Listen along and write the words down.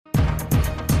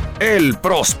El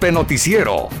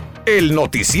Prospenoticiero, el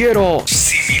noticiero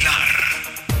similar.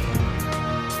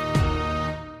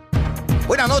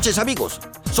 Buenas noches, amigos.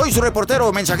 Soy su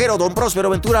reportero mensajero, don Próspero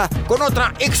Ventura, con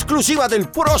otra exclusiva del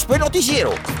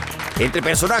Prospenoticiero. Entre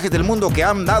personajes del mundo que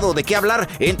han dado de qué hablar,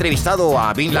 he entrevistado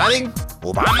a Bin Laden,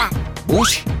 Obama,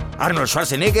 Bush, Arnold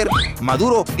Schwarzenegger,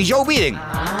 Maduro y Joe Biden.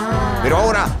 Pero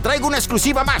ahora traigo una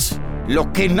exclusiva más.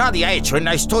 Lo que nadie ha hecho en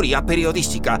la historia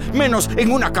periodística, menos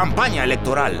en una campaña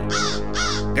electoral.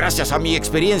 Gracias a mi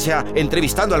experiencia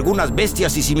entrevistando a algunas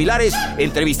bestias y similares,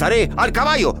 entrevistaré al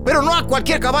caballo, pero no a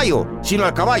cualquier caballo, sino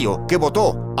al caballo que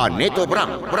votó a Neto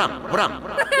Bram.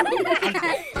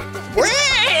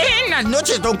 Buenas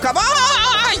noches, don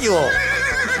Caballo.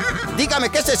 Dígame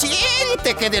qué se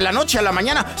siente que de la noche a la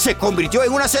mañana se convirtió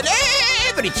en una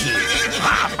celebrity.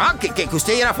 Que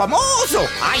usted era famoso.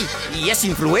 Ay, ¿y es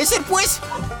influencer, pues?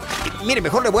 Mire,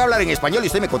 mejor le voy a hablar en español y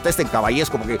usted me contesta en caballés,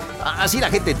 como que así la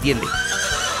gente entiende.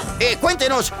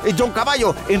 Cuéntenos, don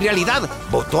Caballo, ¿en realidad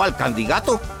votó al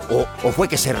candidato o fue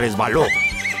que se resbaló?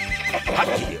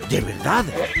 Ay, ¿de verdad?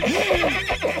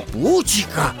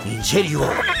 Chica, ¿en serio?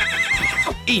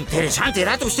 Interesante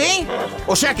dato usted.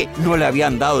 O sea que no le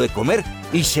habían dado de comer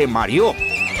y se mareó.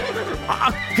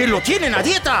 ¡Que lo tienen a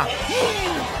dieta!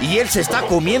 Y él se está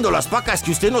comiendo las vacas que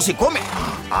usted no se come.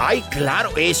 Ay,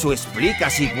 claro, eso explica,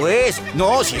 sí, pues.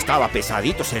 No, si estaba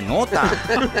pesadito, se nota.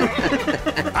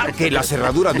 Que las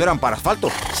cerraduras no eran para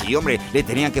asfalto. Sí, hombre, le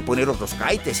tenían que poner otros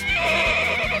caites.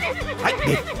 Ay,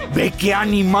 ¿ve qué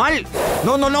animal?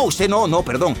 No, usted no,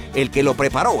 perdón. El que lo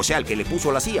preparó, o sea, el que le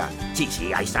puso la silla.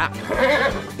 Sí, ahí está.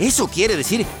 Eso quiere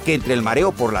decir que entre el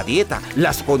mareo por la dieta,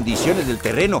 las condiciones del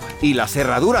terreno y las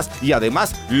cerraduras, y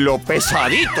además lo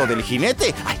pesadito del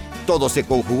jinete, ay, todo se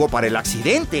conjugó para el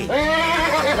accidente.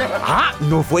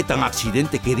 No fue tan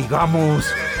accidente que digamos.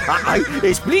 Ay,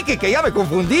 explique que ya me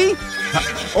confundí.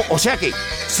 O sea que,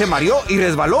 ¿se mareó y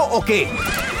resbaló o qué?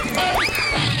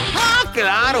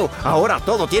 ¡Claro! Ahora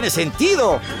todo tiene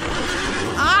sentido.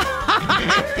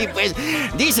 Y pues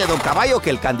dice don Caballo que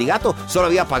el candidato solo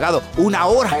había pagado 1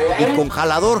 hora y con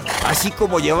jalador, así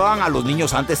como llevaban a los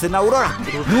niños antes en Aurora.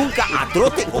 Nunca a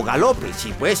trote o galope,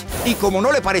 sí pues. Y como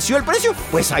no le pareció el precio,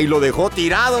 pues ahí lo dejó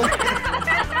tirado.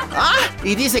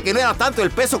 Y dice que no era tanto el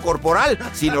peso corporal,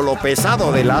 sino lo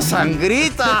pesado de la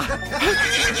sangrita.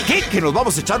 ¿Qué? ¿Que nos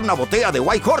vamos a echar una botella de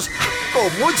White Horse?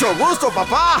 Con mucho gusto,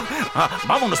 papá.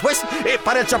 Vámonos pues.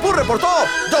 Para el Chapú reportó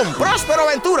don Próspero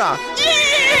Ventura.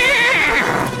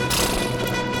 ¡Yeah!